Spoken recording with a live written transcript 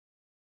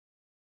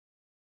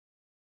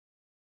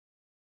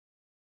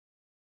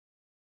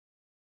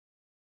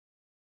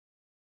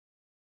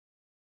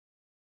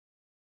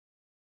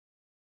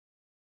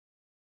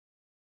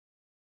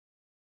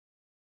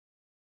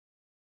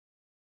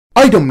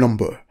Item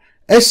Number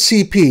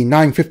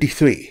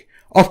SCP-953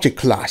 Object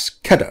Class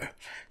Keter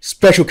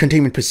Special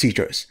Containment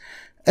Procedures.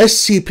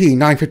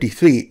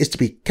 SCP-953 is to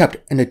be kept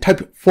in a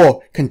Type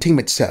 4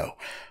 containment cell,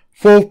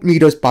 4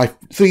 meters by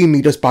 3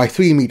 meters by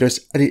 3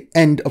 meters at the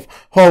end of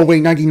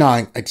Hallway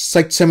 99 at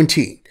Site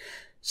 17.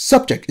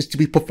 Subject is to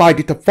be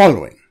provided the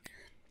following: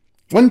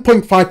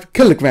 1.5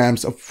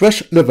 kilograms of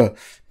fresh liver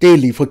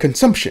daily for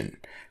consumption,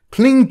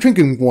 clean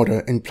drinking water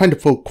in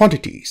plentiful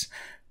quantities,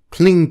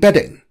 clean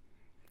bedding,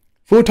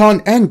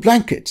 futon and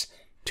blankets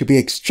to be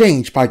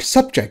exchanged by the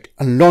subject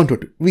and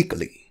laundered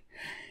weekly.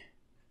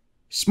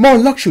 Small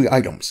luxury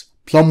items,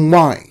 plum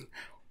wine,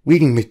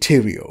 reading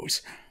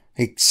materials,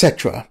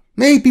 etc.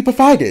 may be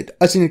provided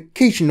as an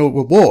occasional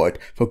reward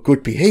for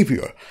good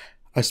behavior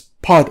as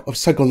part of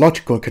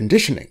psychological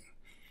conditioning.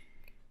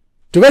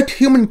 Direct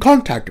human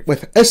contact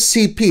with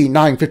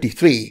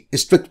SCP-953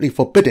 is strictly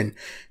forbidden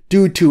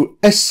due to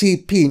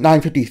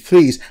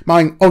SCP-953's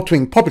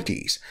mind-altering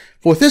properties.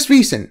 For this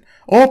reason,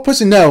 all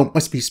personnel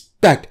must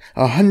respect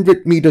a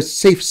 100-meter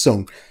safe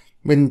zone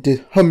when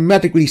the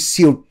hermetically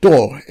sealed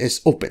door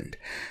is opened.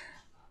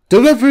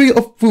 Delivery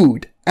of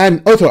food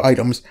and other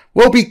items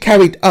will be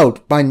carried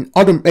out by an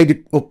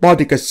automated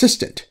robotic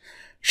assistant.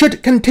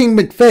 Should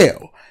containment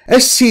fail,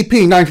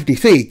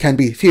 SCP-953 can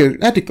be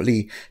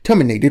theoretically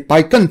terminated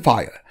by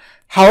gunfire.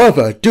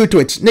 However, due to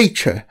its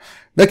nature,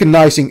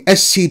 recognizing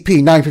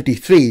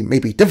SCP-953 may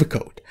be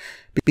difficult.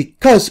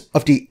 Because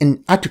of the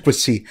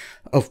inadequacy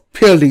of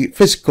purely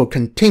physical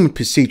containment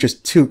procedures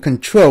to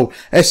control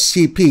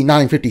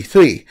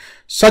SCP-953,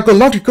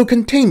 psychological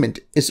containment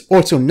is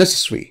also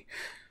necessary.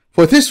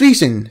 For this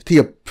reason, the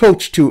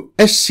approach to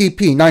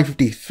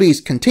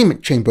SCP-953's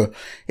containment chamber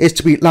is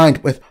to be lined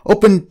with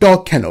open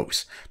dog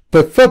kennels,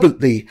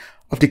 preferably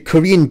of the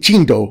Korean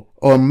Jindo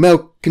or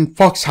American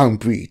Foxhound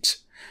breeds.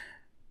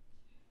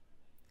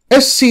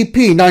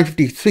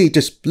 SCP-953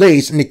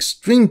 displays an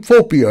extreme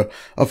phobia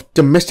of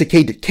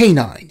domesticated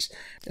canines,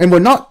 and will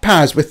not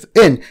pass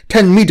within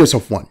 10 meters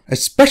of one,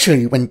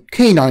 especially when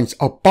canines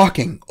are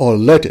barking or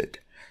alerted.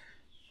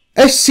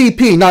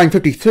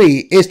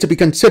 SCP-953 is to be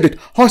considered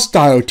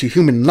hostile to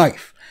human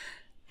life,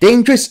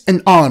 dangerous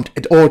and armed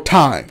at all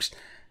times.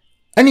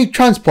 Any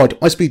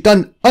transport must be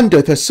done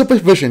under the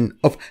supervision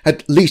of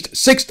at least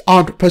 6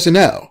 armed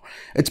personnel.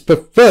 Its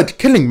preferred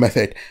killing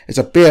method is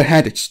a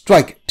bare-handed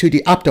strike to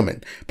the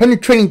abdomen,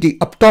 penetrating the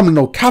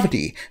abdominal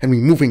cavity and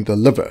removing the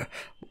liver,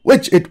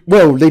 which it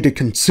will later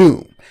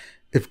consume.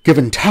 If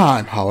given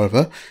time,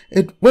 however,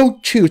 it will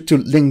choose to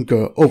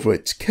linger over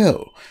its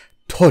kill,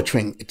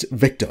 torturing its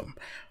victim,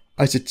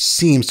 as it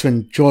seems to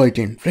enjoy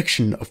the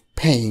infliction of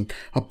pain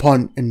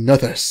upon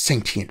another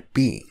sentient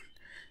being.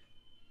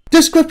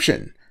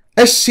 Description: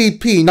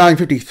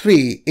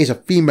 SCP-953 is a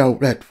female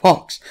red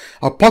fox,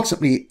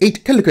 approximately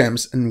 8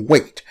 kilograms in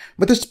weight,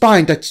 with a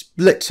spine that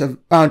splits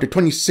around the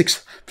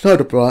 26th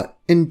vertebra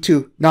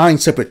into 9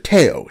 separate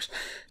tails.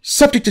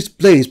 Subject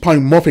displays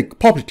polymorphic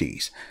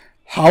properties,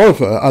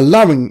 however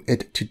allowing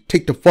it to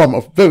take the form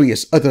of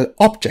various other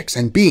objects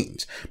and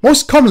beings,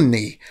 most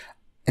commonly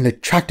an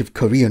attractive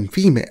Korean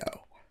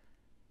female.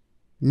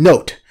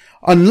 Note: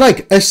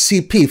 unlike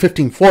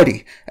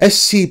SCP-1540,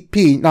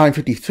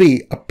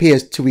 SCP-953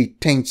 appears to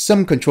retain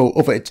some control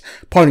over its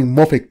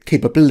polymorphic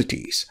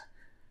capabilities.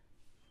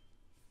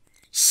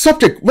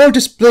 Subject will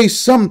display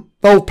some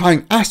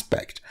bovine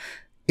aspect: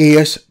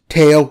 ears,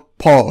 tail,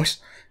 paws,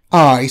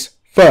 eyes,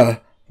 fur,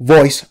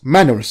 voice,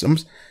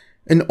 mannerisms,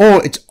 in all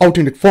its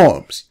alternate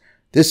forms.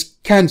 This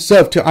can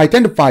serve to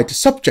identify the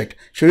subject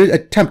should it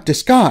attempt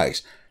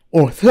disguise,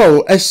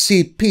 although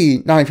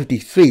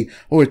SCP-953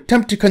 will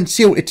attempt to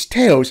conceal its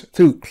tails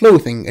through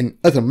clothing and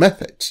other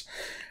methods.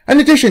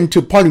 In addition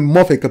to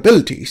polymorphic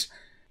abilities,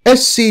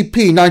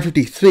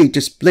 SCP-953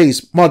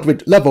 displays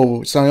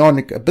moderate-level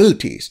psionic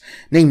abilities,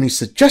 namely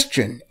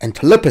suggestion and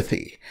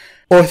telepathy.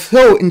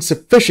 Although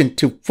insufficient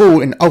to fool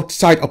an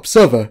outside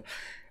observer,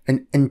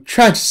 an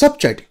entranced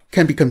subject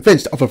can be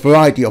convinced of a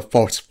variety of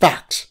false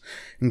facts,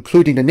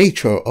 including the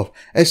nature of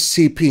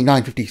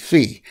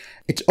SCP-953,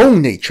 its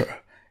own nature,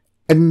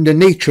 and the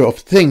nature of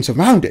things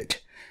around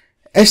it.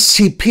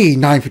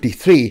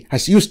 SCP-953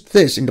 has used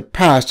this in the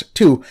past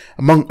to,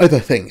 among other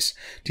things,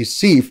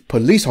 deceive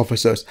police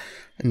officers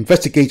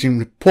investigating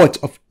reports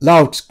of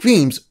loud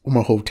screams from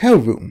a hotel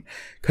room,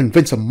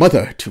 convince a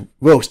mother to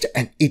roast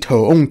and eat her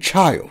own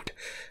child,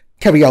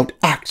 carry out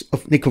acts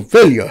of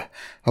necrophilia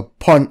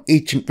upon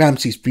Agent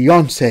Ramsey's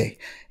fiancée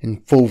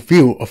in full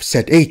view of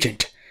said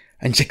agent,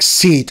 and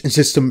succeed in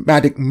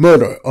systematic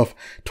murder of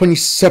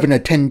 27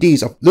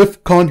 attendees of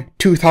LiftCon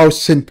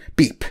 2000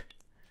 Beep.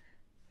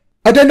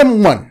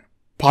 Addendum 1.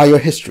 Prior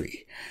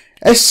History.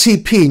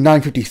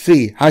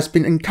 SCP-953 has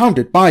been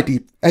encountered by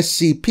the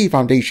SCP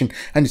Foundation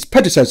and its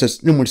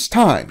predecessors numerous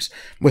times,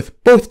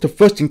 with both the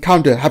first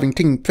encounter having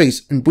taken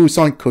place in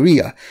Busan,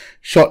 Korea,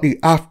 shortly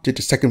after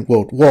the Second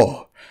World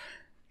War.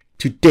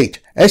 To date,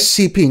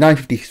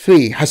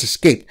 SCP-953 has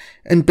escaped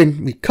and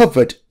been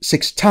recovered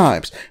 6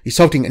 times,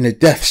 resulting in the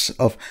deaths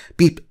of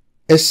Beep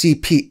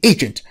SCP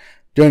agent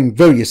during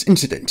various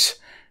incidents.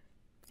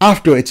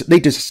 After its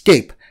latest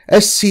escape,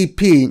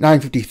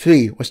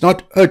 SCP-953 was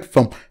not heard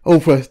from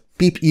over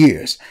beep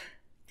years,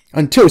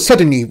 until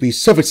suddenly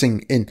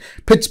resurfacing in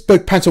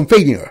Pittsburgh,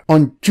 Pennsylvania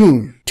on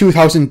June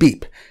 2000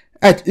 beep,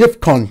 at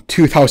LiveCon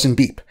 2000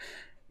 beep,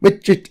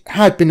 which it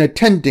had been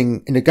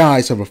attending in the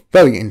guise of a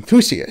furry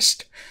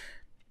enthusiast.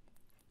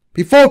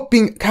 Before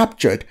being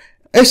captured,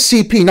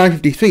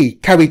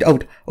 SCP-953 carried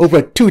out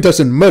over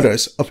 24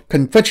 murders of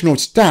conventional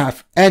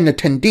staff and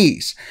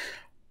attendees,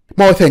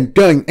 more than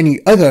during any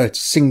other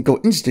single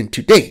incident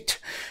to date.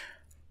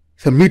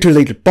 The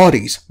mutilated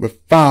bodies were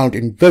found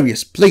in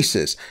various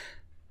places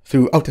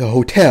throughout the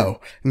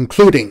hotel,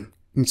 including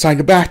inside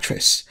the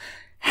mattress,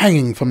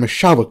 hanging from a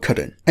shower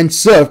curtain, and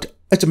served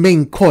as the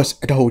main course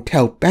at a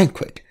hotel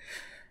banquet.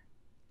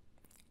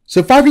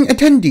 Surviving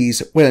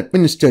attendees were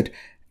administered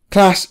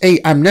Class A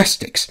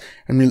amnestics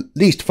and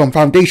released from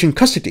Foundation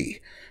custody.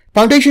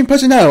 Foundation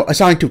personnel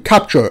assigned to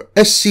capture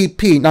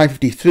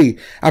SCP-953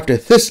 after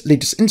this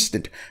latest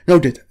incident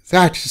noted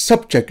that the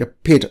subject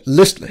appeared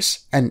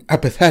listless and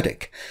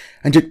apathetic,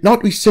 and did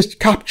not resist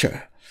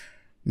capture.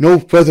 No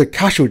further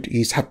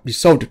casualties have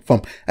resulted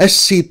from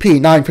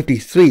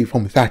SCP-953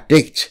 from that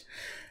date.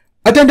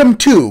 Addendum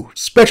 2.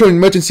 Special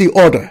Emergency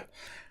Order.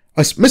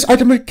 As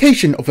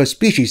misidentification of a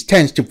species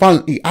tends to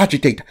violently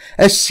agitate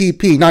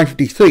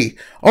SCP-953,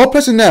 all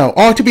personnel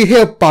are to be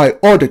hereby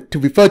ordered to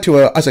refer to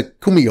her as a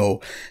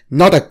Gumiho,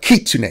 not a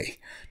kitsune.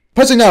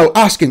 Personnel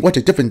asking what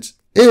the difference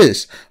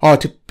is are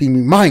to be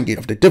reminded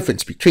of the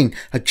difference between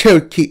a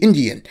Cherokee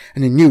Indian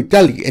and a New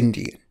Delhi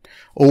Indian.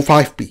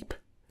 05 beep.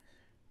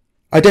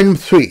 Addendum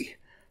 3.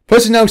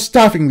 Personnel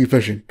Staffing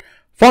Revision.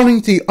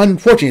 Following the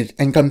unfortunate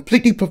and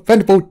completely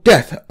preventable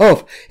death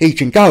of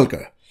Agent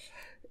Gallagher,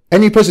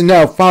 any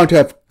personnel found to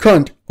have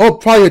current or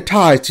prior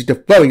ties to the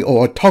furry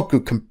or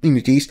otaku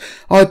communities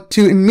are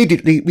to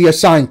immediately be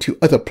assigned to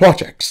other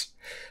projects.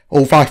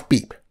 05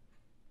 beep.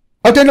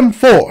 Addendum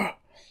 4.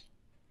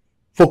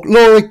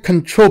 Folkloric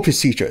Control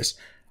Procedures.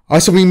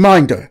 As a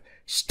reminder,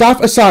 staff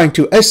assigned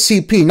to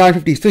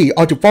SCP-953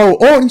 are to follow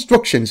all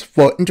instructions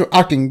for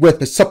interacting with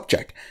the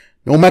subject,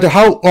 no matter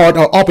how odd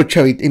or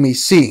arbitrary they may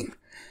seem.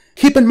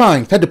 Keep in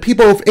mind that the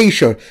people of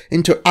Asia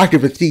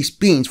interacted with these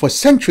beings for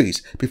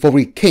centuries before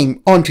we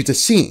came onto the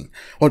scene.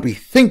 What we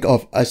think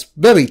of as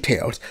fairy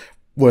tales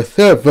were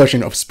their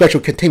version of special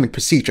containment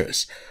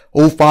procedures.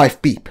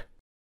 05 beep.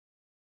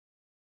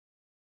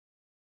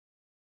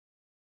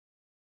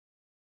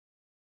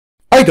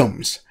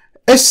 Items: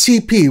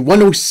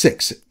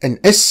 SCP-106 and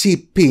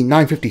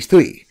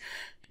SCP-953.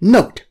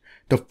 Note: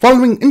 the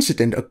following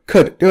incident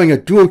occurred during a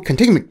dual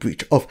containment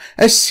breach of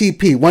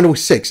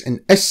SCP-106 and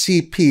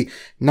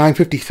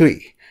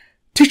SCP-953.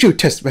 Tissue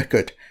test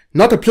record,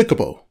 not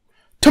applicable.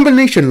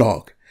 Termination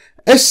log.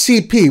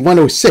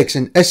 SCP-106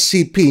 and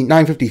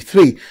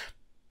SCP-953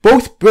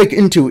 both break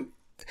into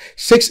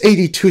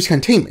 682's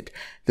containment.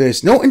 There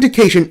is no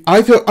indication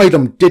either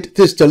item did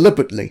this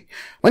deliberately.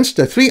 Once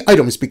the three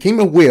items became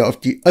aware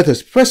of the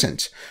other's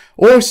presence,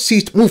 all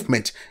ceased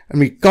movement and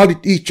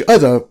regarded each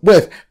other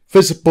with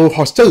visible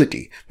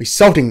hostility,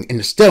 resulting in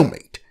a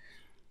stalemate.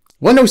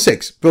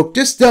 106 broke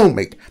this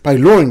stalemate by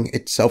lowering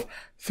itself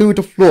through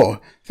the floor,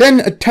 then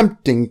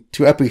attempting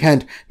to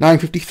apprehend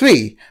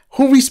 953,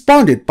 who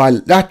responded by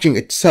latching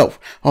itself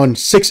on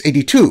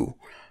 682.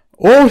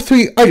 All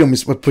three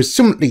items were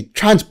presumably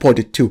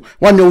transported to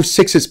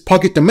 106's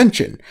pocket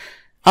dimension.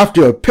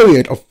 After a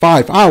period of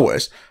 5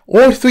 hours,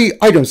 all three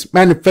items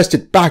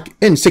manifested back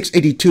in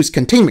 682's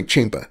containment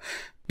chamber,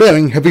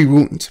 bearing heavy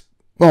wounds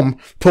from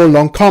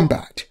prolonged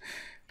combat.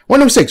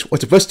 106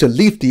 was the first to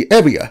leave the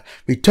area,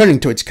 returning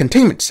to its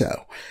containment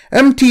cell.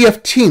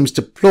 MTF teams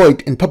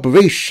deployed in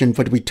preparation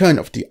for the return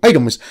of the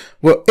items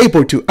were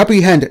able to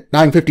apprehend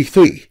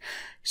 953.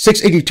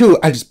 682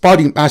 had its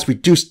body mass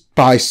reduced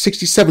by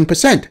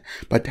 67%,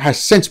 but has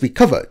since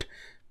recovered.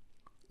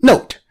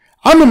 Note: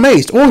 I'm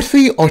amazed all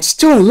three are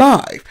still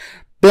alive,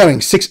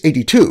 bearing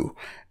 682.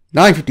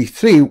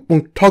 953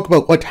 won't talk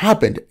about what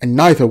happened, and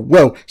neither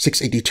will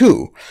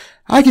 682.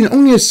 I can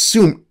only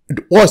assume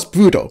it was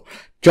brutal,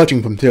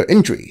 judging from their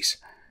injuries.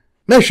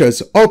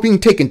 Measures are being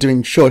taken to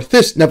ensure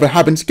this never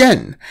happens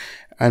again,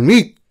 and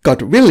we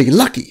got really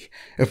lucky.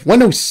 If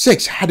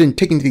 106 hadn't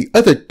taken the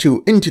other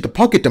two into the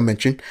pocket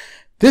dimension,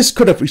 this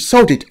could have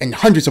resulted in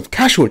hundreds of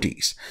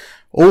casualties.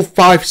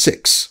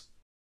 056.